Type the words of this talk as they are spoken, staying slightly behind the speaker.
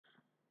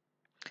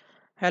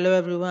Hello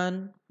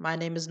everyone, my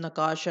name is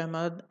Nakash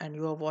Ahmed and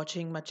you are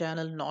watching my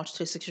channel Notch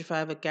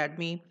 365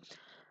 Academy.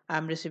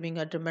 I'm receiving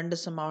a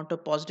tremendous amount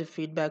of positive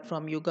feedback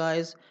from you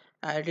guys.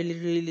 I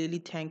really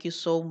thank you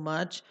so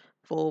much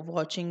for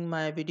watching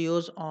my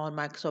videos on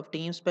Microsoft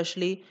Teams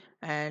especially,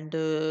 and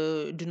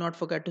do not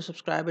forget to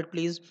subscribe it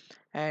please,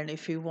 and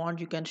if you want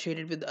you can share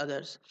it with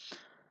others.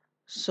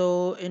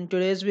 So in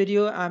today's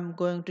video, I'm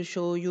going to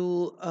show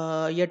you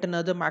yet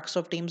another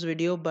Microsoft Teams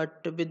video,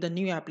 but with the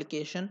new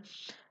application.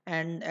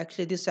 And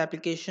actually, this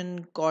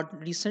application got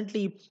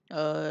recently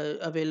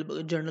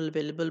journal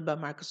available by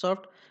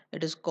Microsoft.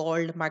 It is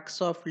called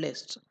Microsoft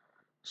Lists.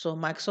 So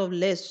Microsoft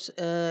Lists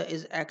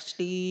is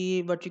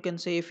actually what you can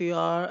say if you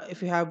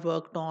have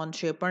worked on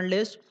SharePoint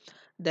list,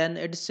 then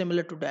it is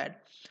similar to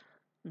that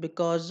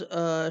because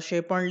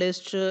SharePoint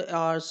lists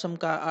are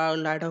are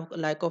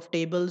like of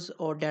tables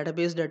or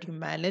database that you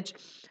manage,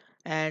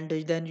 and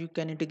then you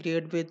can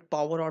integrate with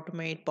Power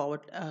Automate, Power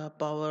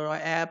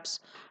Apps,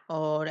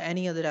 or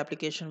any other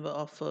application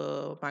of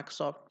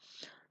Microsoft.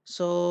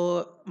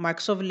 So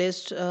Microsoft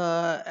List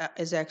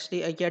is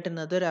actually yet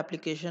another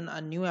application, a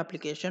new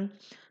application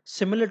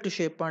similar to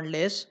SharePoint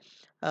List,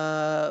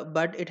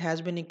 but it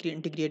has been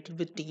integrated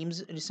with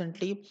Teams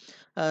recently,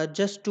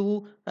 just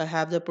to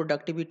have the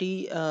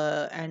productivity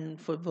and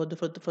for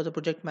the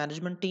project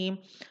management team,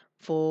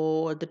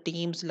 for the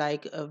teams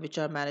like which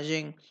are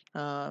managing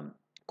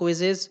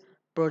quizzes,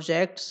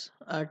 projects,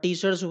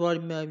 teachers who are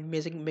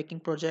making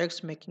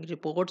projects, making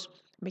reports,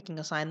 making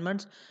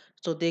assignments,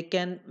 so they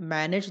can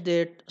manage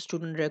their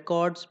student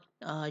records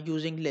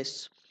using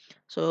lists.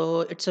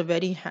 So it's a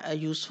very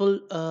useful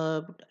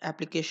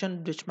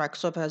application which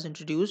Microsoft has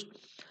introduced.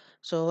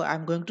 So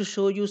I'm going to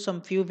show you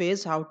some few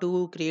ways how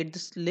to create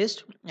this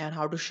list and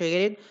how to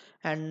share it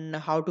and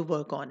how to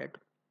work on it.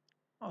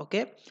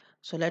 Okay,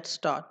 so let's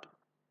start.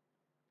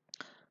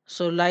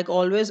 So like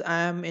always,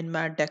 I am in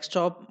my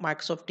desktop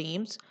Microsoft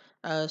Teams,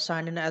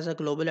 signed in as a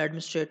global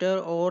administrator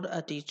or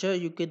a teacher.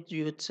 You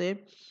would say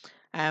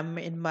I'm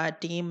in my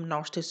team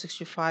Notch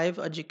 365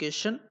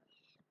 education.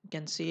 You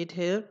can see it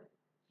here,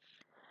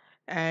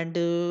 and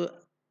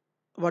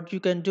what you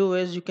can do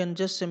is you can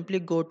just simply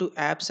go to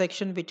app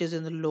section, which is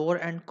in the lower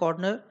end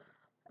corner,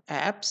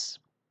 apps,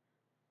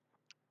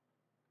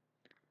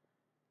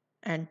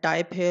 and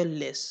type here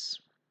lists.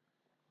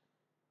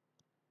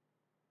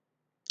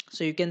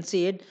 So you can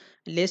see it,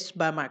 list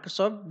by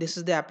Microsoft. This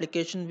is the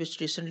application which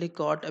recently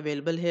got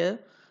available here.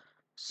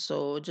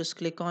 So just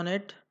click on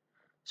it.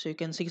 So you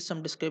can see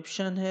some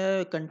description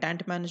here,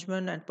 content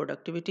management and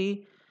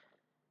productivity.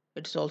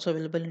 It's also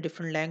available in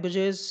different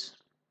languages,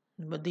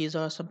 but these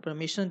are some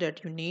permissions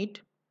that you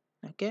need.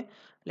 Okay,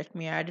 let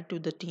me add it to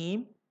the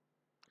team.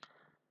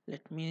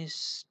 Let me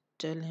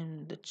tell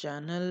him the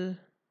channel.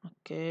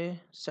 Okay,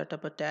 set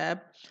up a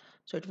tab,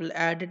 so it will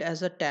add it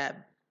as a tab.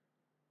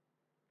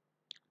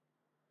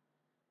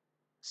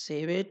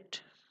 Save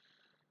it.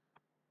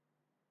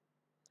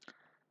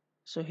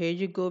 So here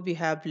you go, we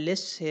have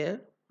lists here.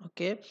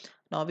 Okay,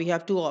 now we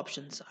have two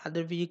options: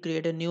 either we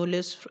create a new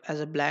list as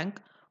a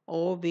blank,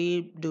 or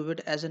we do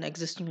it as an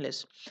existing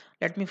list.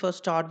 Let me first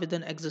start with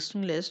an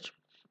existing list.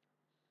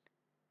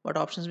 What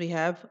options we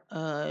have?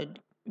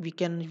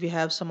 We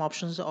have some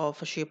options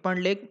of a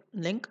SharePoint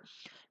link.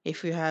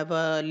 If you have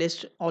a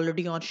list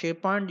already on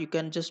SharePoint, you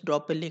can just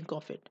drop a link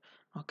of it.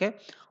 Okay,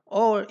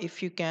 or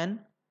if you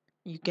can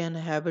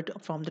have it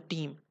from the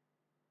team.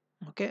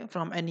 Okay,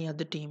 from any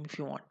other team if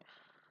you want.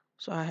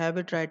 So I have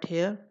it right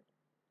here.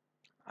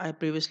 I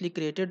previously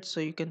created, so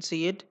you can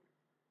see it.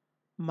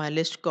 My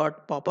list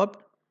got pop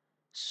up.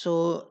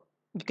 So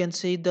you can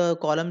see the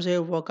columns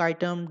here: work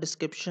item,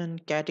 description,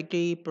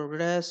 category,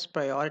 progress,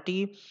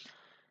 priority.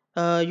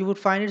 You would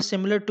find it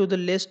similar to the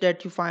list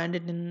that you find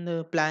it in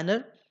the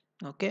planner.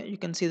 Okay, you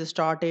can see the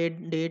start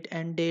date,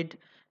 end date,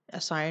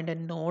 assigned,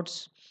 and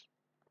notes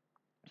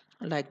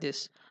like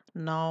this.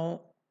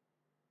 Now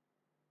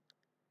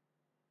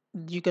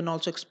you can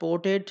also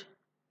export it.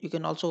 You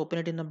can also open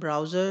it in a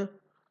browser.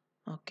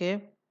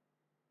 Okay,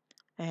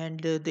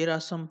 and there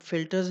are some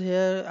filters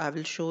here I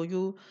will show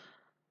you,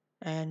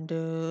 and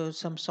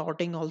some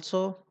sorting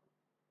also.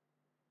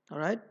 All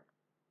right,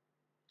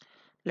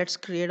 let's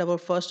create our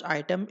first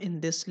item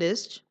in this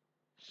list.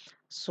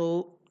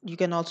 So you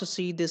can also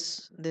see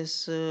this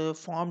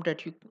form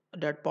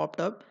that popped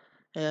up.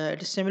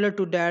 It is similar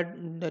to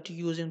that you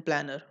use in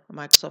planner,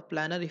 Microsoft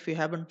Planner. If you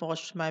haven't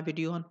watched my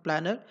video on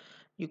planner,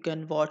 you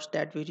can watch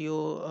that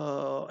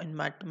video in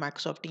my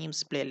Microsoft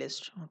Teams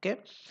playlist. Okay,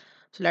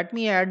 so let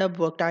me add a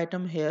worked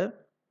item here.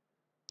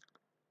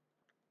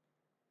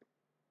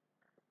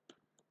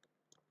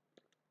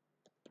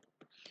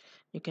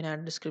 You can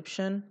add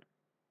description,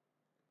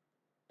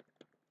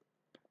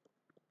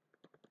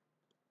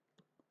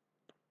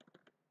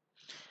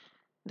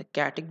 the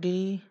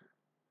category.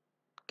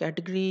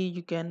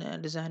 You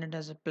can design it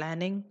as a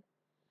planning.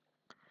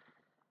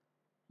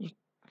 you,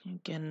 you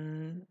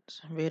can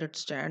where it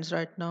stands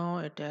right now.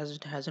 It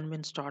hasn't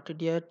been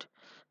started yet.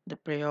 The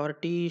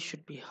priority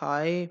should be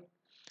high.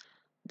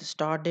 The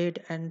start date,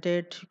 end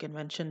date, you can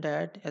mention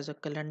that as a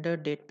calendar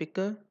date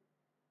picker.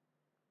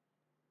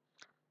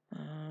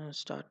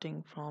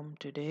 Starting from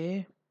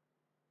today,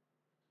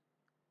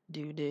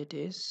 due date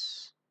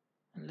is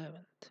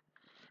 11th.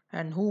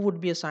 And who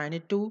would be assigned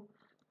it to?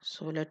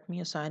 So let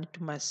me assign it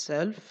to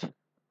myself.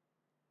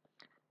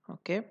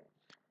 Okay.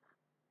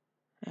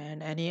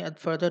 And any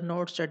further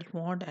notes that you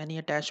want, any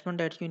attachment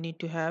that you need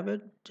to have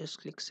it,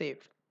 just click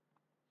save.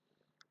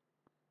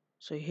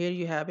 So here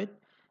you have it.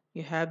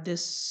 You have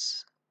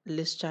this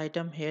list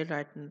item here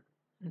right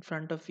in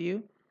front of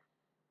you.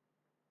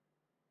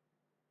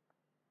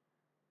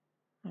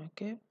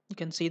 Okay, you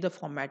can see the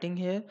formatting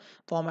here.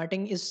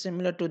 Formatting is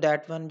similar to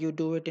that one, you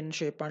do it in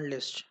shape and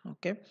list.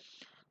 Okay,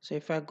 so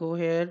if I go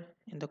here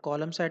in the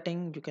column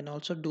setting, you can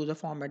also do the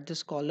format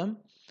this column.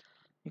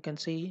 You can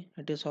see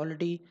it is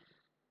already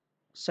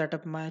set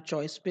up my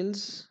choice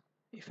pills.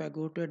 If I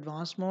go to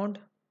advanced mode,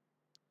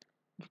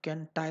 you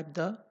can type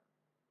the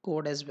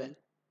code as well.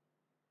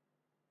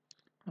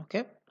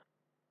 Okay,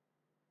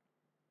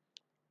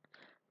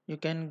 you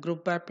can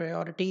group by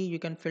priority, you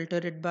can filter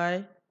it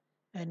by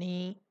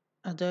any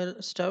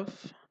other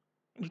stuff,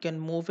 you can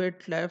move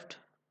it left,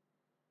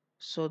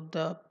 so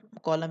the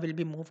column will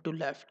be moved to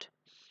left.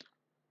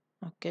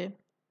 Okay,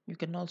 you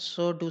can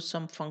also do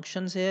some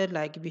functions here,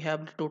 like we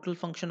have the total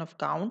function of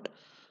count,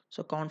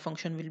 so count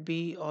function will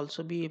be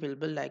also be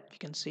available, like you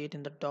can see it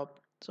in the top.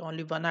 So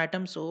only one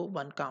item, so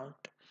one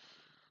count.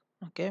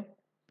 Okay,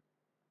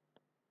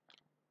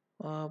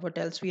 what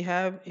else we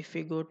have? If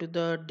we go to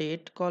the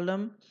date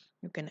column,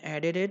 you can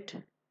edit it,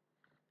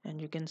 and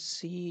you can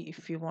see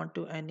if you want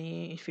to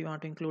if you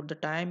want to include the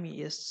time,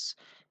 yes.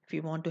 If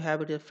you want to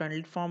have it in a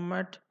friendly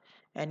format,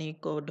 any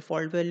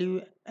default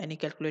value, any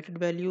calculated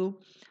value.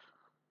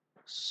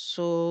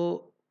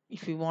 So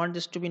if you want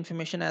this to be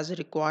information as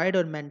required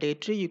or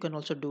mandatory, you can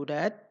also do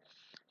that.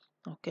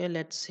 Okay,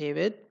 let's save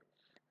it.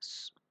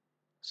 S-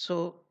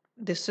 so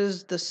this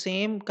is the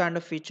same kind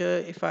of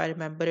feature, if I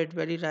remember it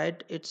very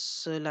right.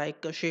 It's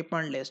like a shape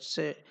and list,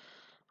 say.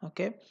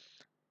 Okay,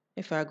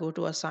 if I go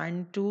to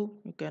assign to,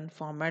 you can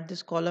format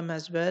this column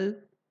as well.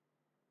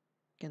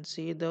 You can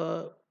see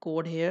the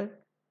code here.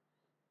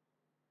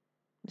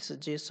 This is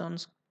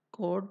JSON's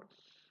code.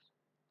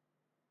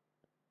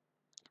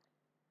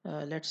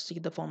 Let's see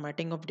the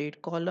formatting of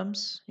date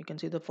columns. You can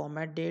see the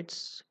format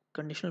dates,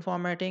 conditional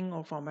formatting,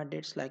 or format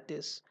dates like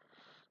this.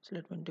 So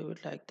let me do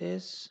it like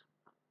this.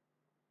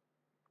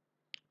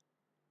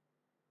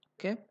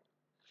 Okay,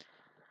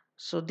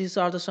 so these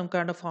are the some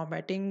kind of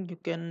formatting. You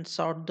can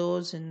sort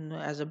those in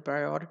as a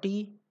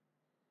priority,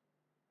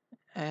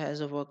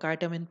 as a work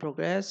item in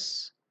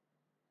progress.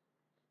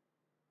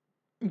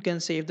 You can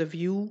save the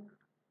view,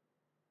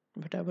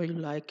 whatever you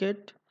like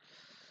it.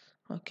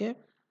 Okay,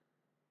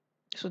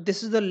 so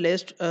this is the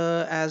list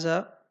as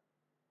a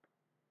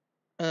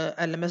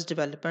LMS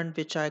development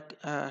which I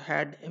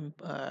had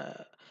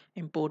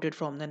imported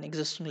from an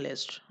existing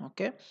list.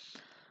 Okay,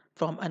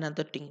 from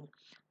another team.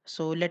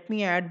 So let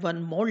me add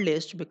one more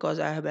list because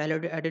I have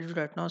already added it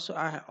right now. So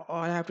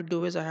all I have to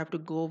do is I have to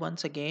go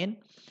once again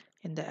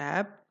in the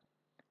app,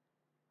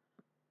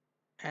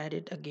 add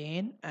it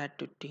again, add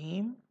to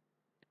team,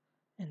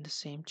 in the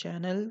same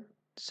channel,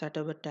 set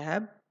up a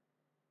tab,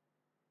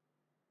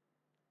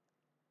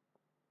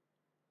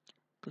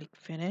 click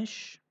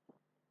finish.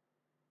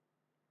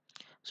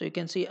 So you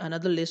can see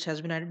another list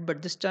has been added,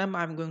 but this time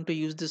I'm going to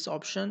use this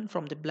option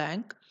from the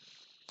blank.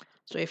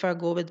 So if I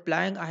go with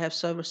blank, I have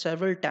several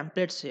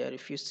templates here.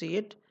 If you see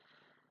it,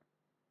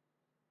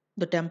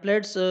 the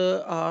templates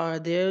are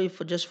there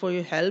for just for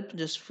your help,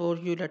 just for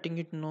you letting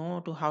you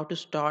know to how to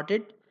start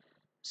it.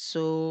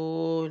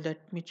 So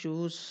let me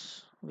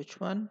choose which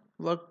one,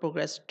 work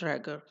progress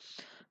tracker.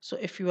 So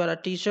if you are a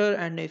teacher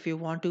and if you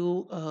want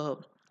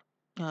to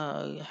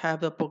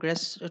have a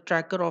progress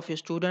tracker of your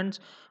students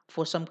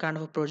for some kind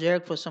of a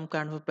project, for some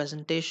kind of a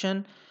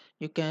presentation,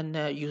 you can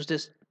use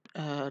this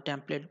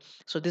template.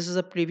 So this is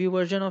a preview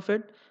version of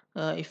it.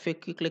 If you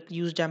click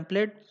use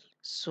template,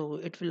 so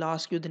it will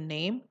ask you the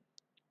name,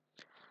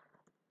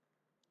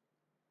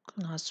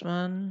 class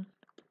 1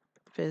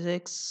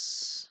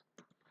 physics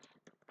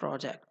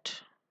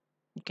project.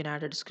 You can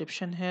add a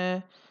description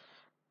here.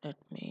 Let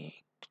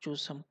me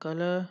choose some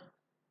color,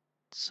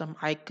 some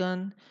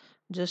icon,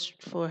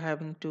 just for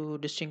having to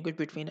distinguish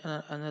between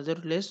another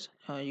list.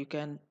 You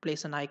can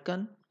place an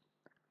icon,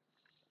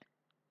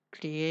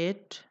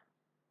 create.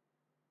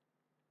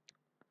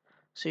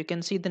 So you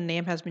can see the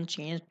name has been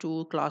changed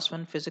to class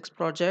 1 physics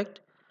project.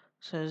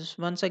 So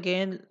once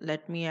again,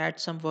 let me add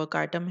some work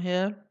item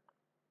here,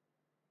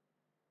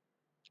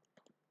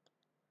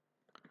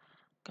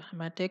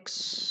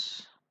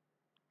 kinematics.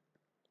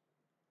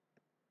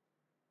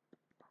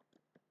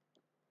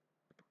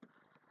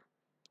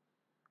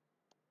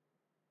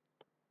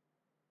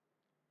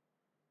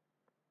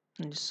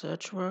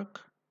 Research work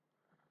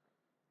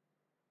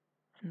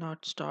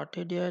not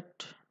started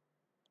yet,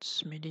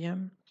 it's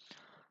medium.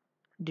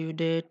 Due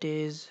date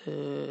is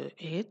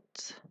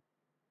 8th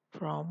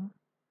from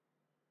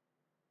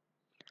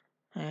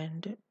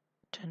and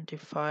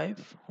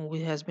 25. Who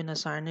has been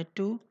assigned it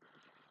to?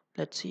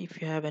 Let's see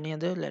if you have any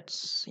other.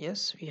 Let's,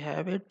 yes, we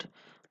have it.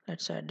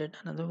 Let's add it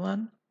another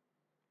one.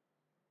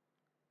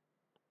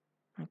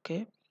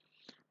 Okay,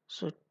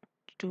 so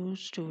two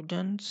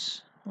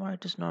students. Why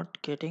it is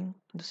not getting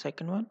the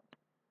second one?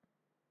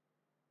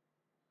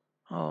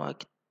 Oh, I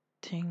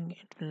think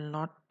it will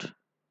not.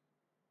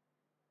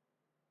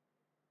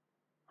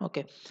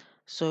 Okay,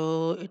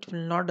 so it will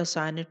not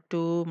assign it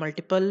to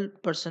multiple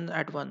person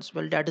at once.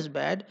 Well, that is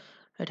bad.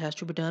 It has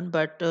to be done,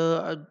 but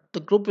the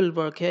group will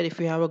work here. If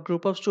you have a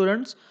group of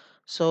students,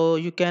 so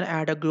you can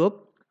add a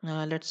group.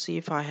 Let's see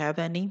if I have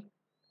any.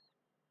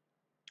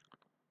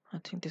 I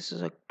think this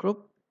is a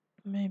group.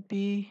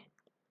 Maybe.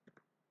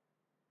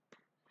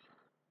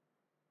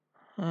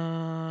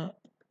 Uh,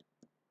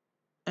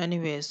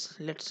 Anyways,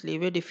 let's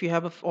leave it. If you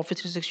have a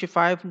Office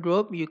 365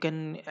 group, you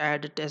can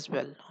add it as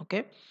well.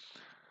 Okay,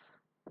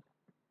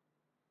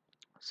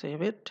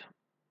 save it.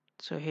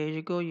 So here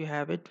you go. You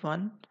have it.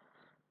 One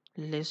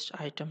list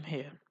item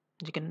here.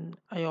 You can,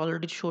 I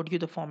already showed you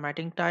the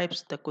formatting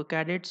types, the quick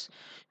edits.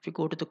 If you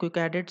go to the quick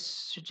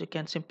edits, you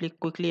can simply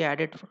quickly add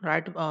it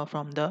right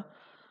from the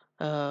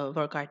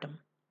work item,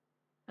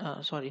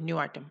 sorry, new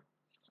item.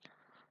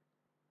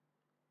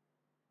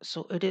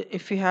 So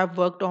if you have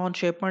worked on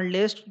SharePoint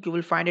list, you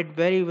will find it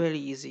very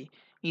easy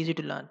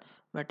to learn.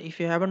 But if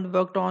you haven't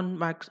worked on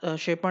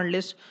SharePoint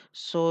list,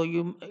 so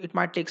you it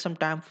might take some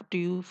time to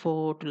you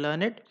to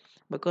learn it,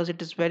 because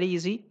it is very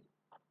easy.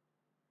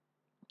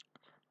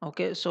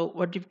 Okay, so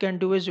what you can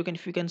do is, you can,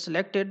 if you can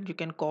select it, you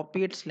can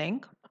copy its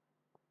link,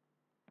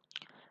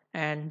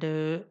 and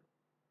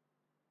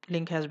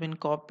link has been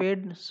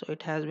copied, so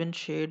it has been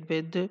shared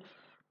with the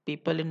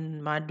people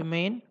in my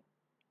domain.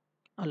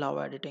 Allow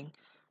editing.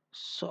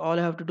 So all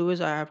I have to do is,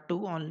 I have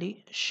to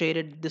only share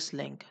it this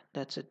link,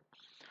 that's it.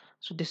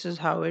 So this is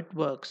how it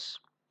works.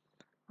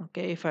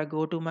 Okay, if I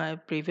go to my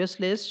previous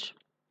list,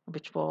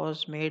 which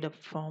was made up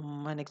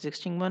from an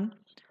existing one,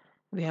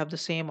 we have the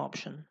same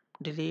option: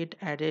 delete,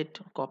 edit,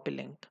 copy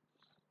link.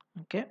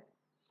 Okay,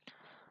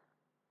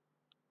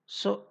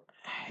 so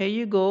here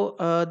you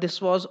go.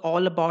 This was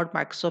all about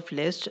Microsoft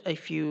List.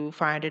 If you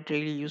find it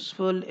really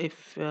useful,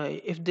 if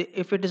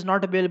it is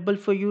not available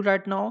for you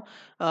right now,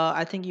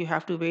 I think you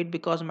have to wait,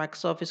 because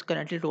Microsoft is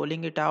currently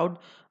rolling it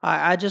out.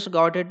 I just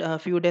got it a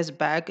few days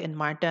back in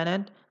my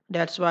tenant.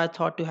 That's why I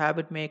thought to have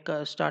it make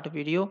start a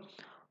video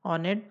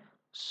on it.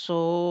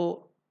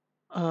 So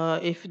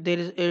if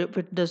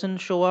it doesn't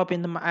show up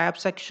in the app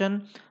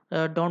section,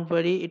 don't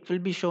worry, it will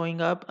be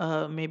showing up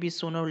maybe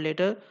sooner or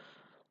later.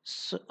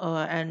 So,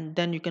 and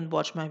then you can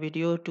watch my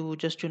video to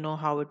just to know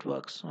how it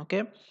works.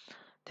 Okay,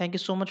 thank you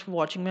so much for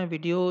watching my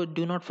video.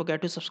 Do not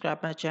forget to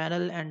subscribe my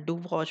channel, and do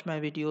watch my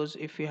videos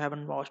if you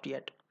haven't watched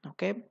yet.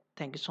 Okay,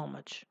 thank you so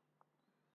much.